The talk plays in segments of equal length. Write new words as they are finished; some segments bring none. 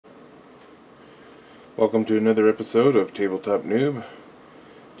Welcome to another episode of Tabletop Noob.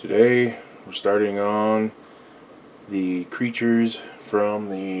 Today we're starting on the creatures from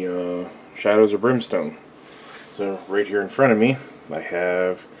the Shadows of Brimstone. So right here in front of me I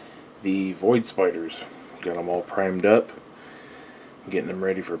have the Void Spiders. Got them all primed up, getting them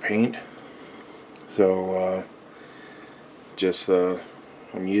ready for paint. So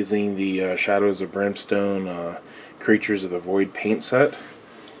I'm using the Shadows of Brimstone Creatures of the Void paint set.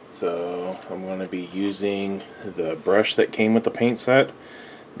 So I'm going to be using the brush that came with the paint set,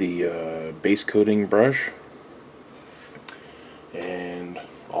 the base coating brush, and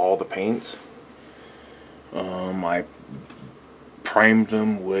all the paints. I primed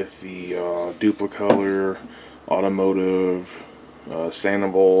them with the Duplicolor Automotive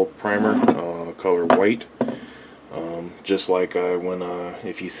Sandable primer, color white. Just like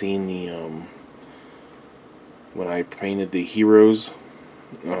if you've seen the when I painted the heroes.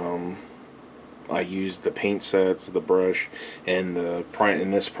 I used the paint sets, the brush, and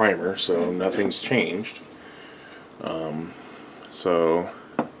this primer, so nothing's changed. So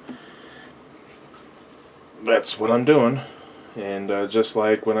that's what I'm doing. And just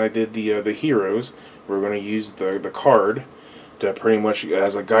like when I did the heroes, we're going to use the card to pretty much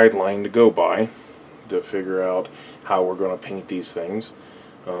as a guideline to go by to figure out how we're going to paint these things.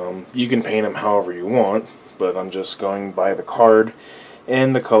 You can paint them however you want, but I'm just going by the card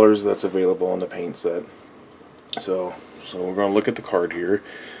and the colors that's available in the paint set. So we're going to look at the card here.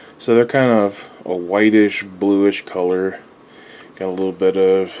 So they're kind of a whitish, bluish color. Got a little bit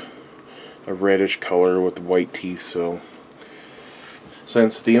of a reddish color with white teeth. So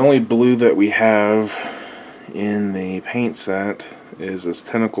since the only blue that we have in the paint set is this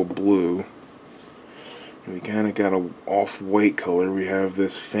tentacle blue, we kind of got a off-white color. We have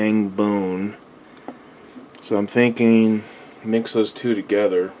this fang bone. So I'm thinking mix those two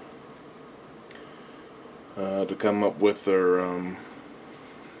together to come up with our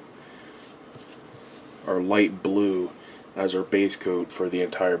light blue as our base coat for the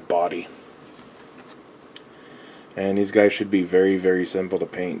entire body. And these guys should be very, very simple to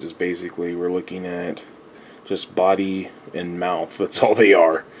paint. Just basically we're looking at just body and mouth. That's all they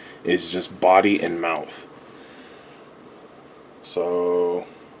are, is just body and mouth. So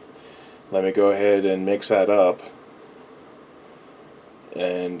let me go ahead and mix that up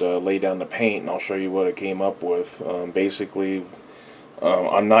and lay down the paint, and I'll show you what it came up with. Basically,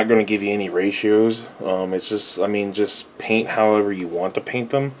 I'm not going to give you any ratios. It's just, just paint however you want to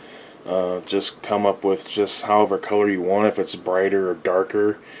paint them. Just come up with just however color you want, if it's brighter or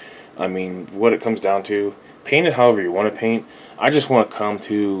darker. What it comes down to, paint it however you want to paint. I just want to come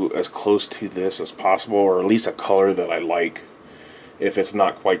to as close to this as possible, or at least a color that I like, if it's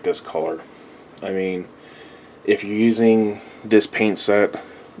not quite this color. If you're using this paint set,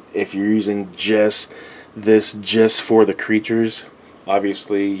 if you're using just for the creatures,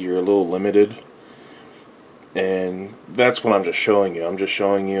 obviously you're a little limited. And that's what I'm just showing you.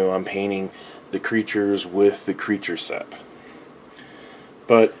 I'm painting the creatures with the creature set.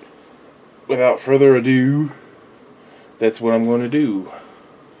 But without further ado, that's what I'm going to do.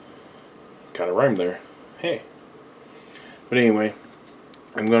 Kind of rhymed there. Hey. But anyway,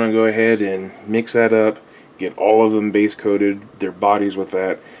 I'm going to go ahead and mix that up. Get all of them base coated, their bodies with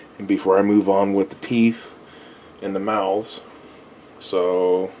that, and before I move on with the teeth and the mouths.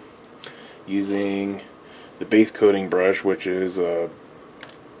 So using the base coating brush, which is a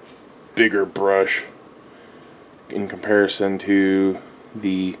bigger brush in comparison to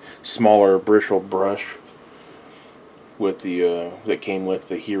the smaller bristle brush with the that came with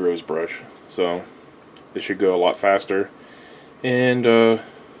the Heroes brush. So this should go a lot faster. And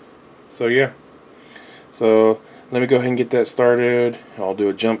so yeah. So let me go ahead and get that started. I'll do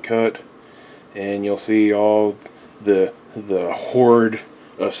a jump cut, and you'll see all the horde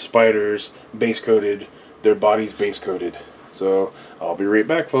of spiders base coated, their bodies base coated. So I'll be right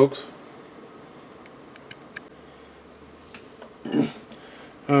back, folks.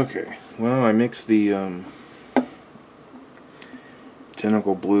 Okay, well, I mixed the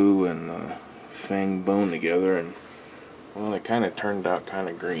tentacle blue and fang bone together, and well, it kind of turned out kind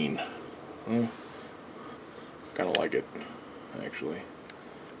of green. Well, kind of like it, actually.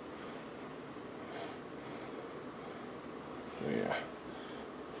 So yeah.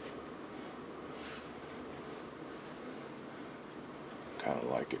 Kind of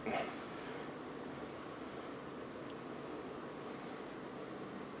like it.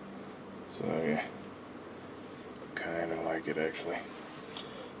 So yeah. Kind of like it, actually.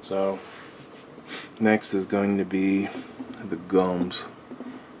 So next is going to be the gums.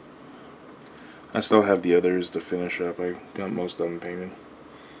 I still have the others to finish up. I got most of them painted.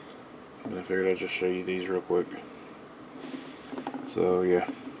 But I figured I'd just show you these real quick. So yeah,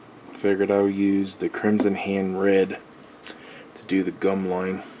 figured I would use the Crimson Hand Red to do the gum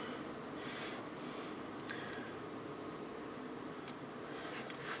line.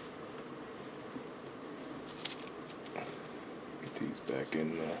 Get these back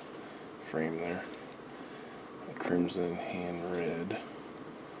in the frame there. Crimson Hand Red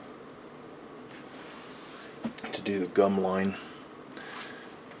to do the gum line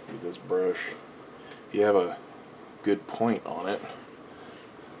with this brush. If you have a good point on it,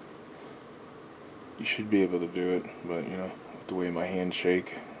 you should be able to do it, but you know, with the way my hands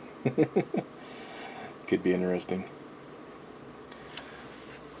shake, could be interesting.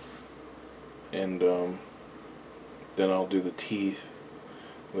 And then I'll do the teeth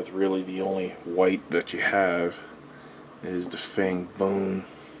with really the only white that you have is the fang bone.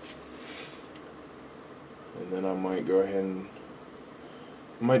 And then I might go ahead and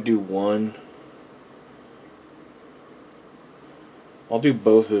I might do one. I'll do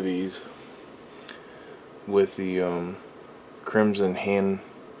both of these with the Crimson Hand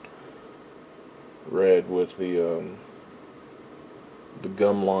Red with the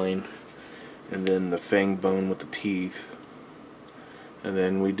gum line, and then the fang bone with the teeth. And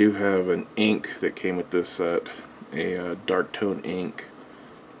then we do have an ink that came with this set, a dark tone ink.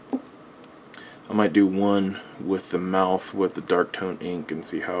 I might do one with the mouth with the dark tone ink and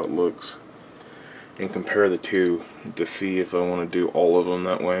see how it looks, and compare the two to see if I want to do all of them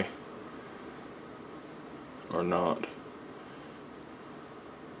that way or not.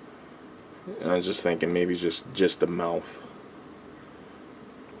 And I was just thinking maybe just the mouth.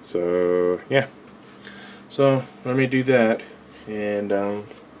 So yeah, so let me do that, and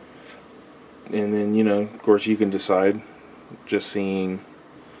then, you know, of course you can decide just seeing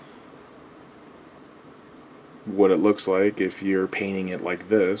what it looks like if you're painting it like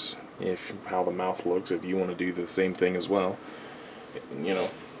this, if how the mouth looks, if you want to do the same thing as well, you know.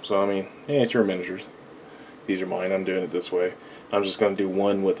 So I mean, hey, it's your miniatures. These are mine. I'm doing it this way. I'm just going to do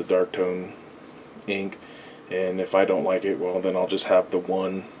one with the dark tone ink, and if I don't like it, well, then I'll just have the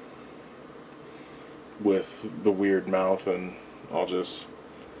one with the weird mouth, and I'll just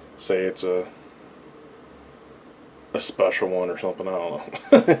say it's a special one or something. I don't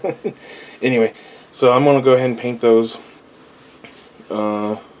know. Anyway, so I'm gonna go ahead and paint those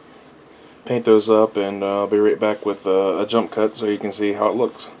up, and I'll be right back with a jump cut so you can see how it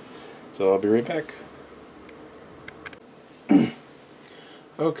looks. So I'll be right back.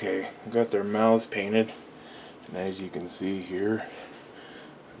 Okay, got their mouths painted, and as you can see here,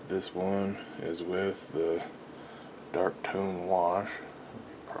 this one is with the dark tone wash.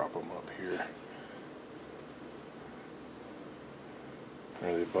 Prop them up here.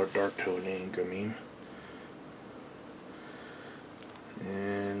 Really dark tone ink, I mean.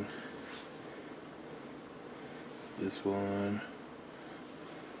 And this one,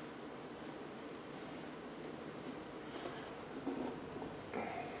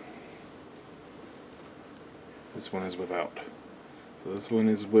 is without. So this one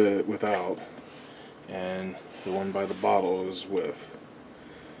is without, and the one by the bottle is with.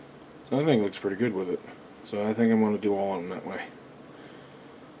 So I think it looks pretty good with it. So I think I'm going to do all of them that way.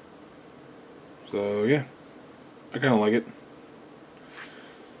 So yeah, I kind of like it.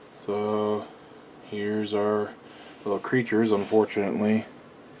 So here's our little creatures. Unfortunately,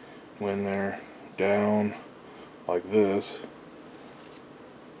 when they're down like this,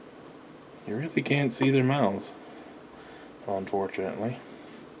 you really can't see their mouths. Unfortunately,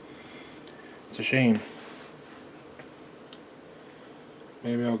 it's a shame.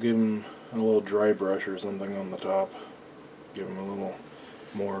 Maybe I'll give them a little dry brush or something on the top. Give them a little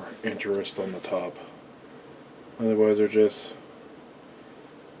more interest on the top. Otherwise, they're just,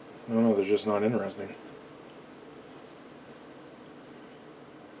 I don't know, they're just not interesting.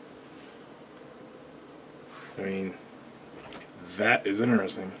 I mean, that is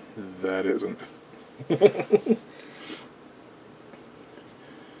interesting. That isn't.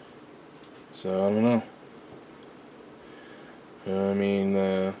 So I don't know. I mean,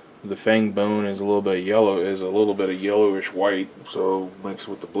 the fang bone is a little bit yellow, is a little bit of yellowish white. So mixed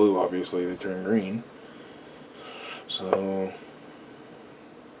with the blue, obviously they turn green. So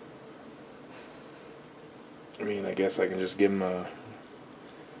I mean, I guess I can just give them a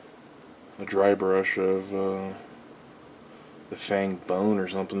dry brush of the fang bone or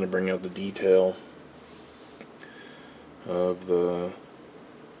something to bring out the detail of the.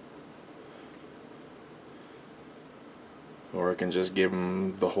 Or I can just give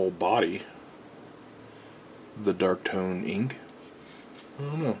them the whole body, the dark tone ink. I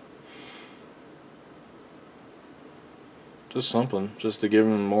don't know. Just something, just to give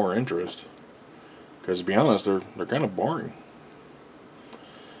them more interest. Because to be honest, they're kind of boring.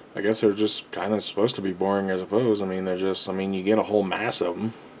 I guess they're just kind of supposed to be boring, I suppose. I mean, they're just, I mean, you get a whole mass of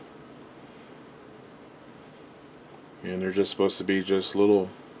them. And they're just supposed to be just little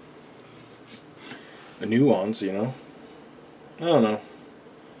nuance, you know? I don't know.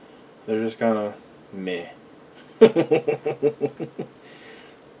 They're just kind of meh. I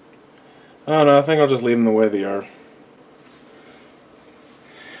don't know, I think I'll just leave them the way they are.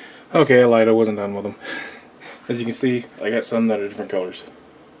 Okay, I lied, I wasn't done with them. As you can see, I got some that are different colors.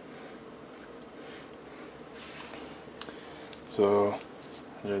 So,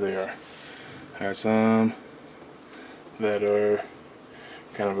 there they are. I have some that are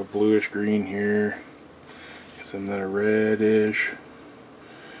kind of a bluish green here. Got some that are reddish.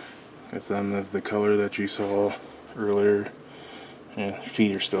 Got some of the color that you saw earlier. And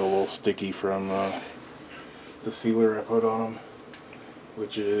feet are still a little sticky from the sealer I put on them,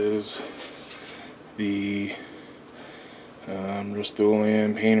 which is the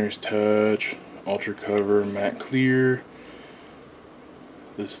Rust-Oleum Painter's Touch Ultra Cover Matte Clear.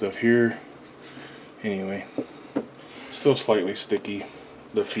 This stuff here. Anyway, still slightly sticky.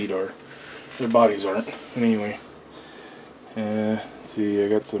 The feet are. Their bodies aren't. Anyway, let's see. I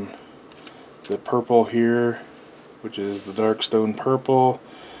got the purple here, which is the dark stone purple.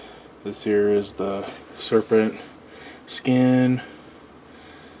 This here is the serpent skin.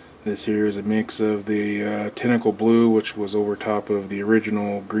 This here is a mix of the tentacle blue, which was over top of the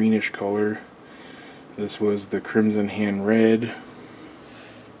original greenish color. This was the crimson hand red.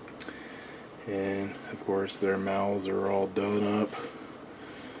 And of course their mouths are all done up,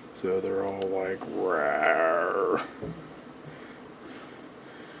 so they're all like rawr,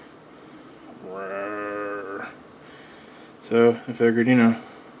 rawr. So I figured, you know,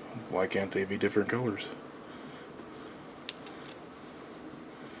 why can't they be different colors?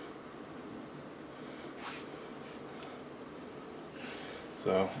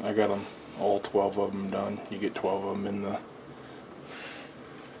 So I got them, all 12 of them done. You get 12 of them in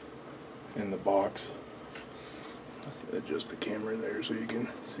the box. Let's adjust the camera there so you can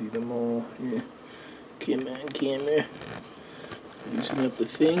see them all. Yeah. Come on, camera. Loosen up the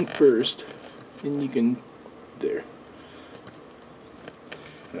thing first, and you can, there.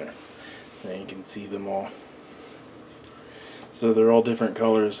 There. Now you can see them all. So they're all different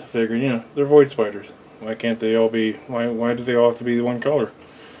colors. I figured, you know, they're void spiders. Why can't they all be, why do they all have to be one color?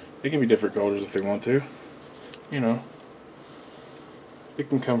 They can be different colors if they want to. You know. It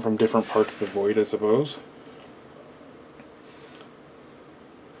can come from different parts of the void, I suppose.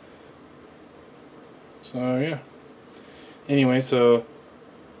 So, yeah. Anyway, so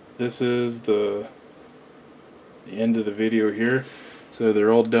this is the end of the video here. So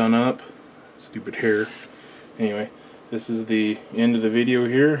they're all done up. Stupid hair. Anyway, this is the end of the video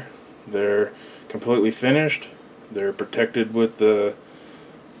here. They're completely finished. They're protected with the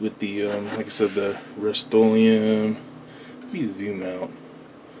like I said, the Rust-Oleum. Let me zoom out.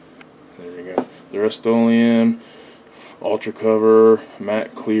 There we go. The Rust-Oleum Ultra Cover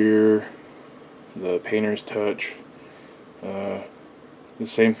Matte Clear, the Painter's Touch. The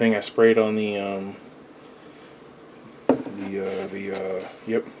same thing I sprayed on the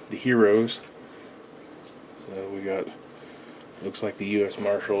Heroes. So we got, looks like the U.S.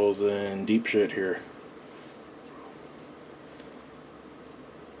 Marshals and deep shit here.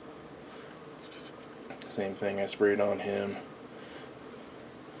 Same thing I sprayed on him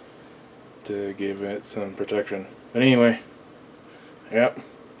to give it some protection. But anyway, yep,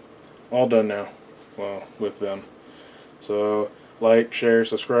 all done now. Well, with them. So like, share,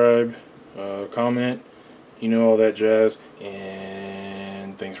 subscribe, comment, you know, all that jazz,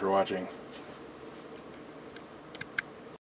 and thanks for watching.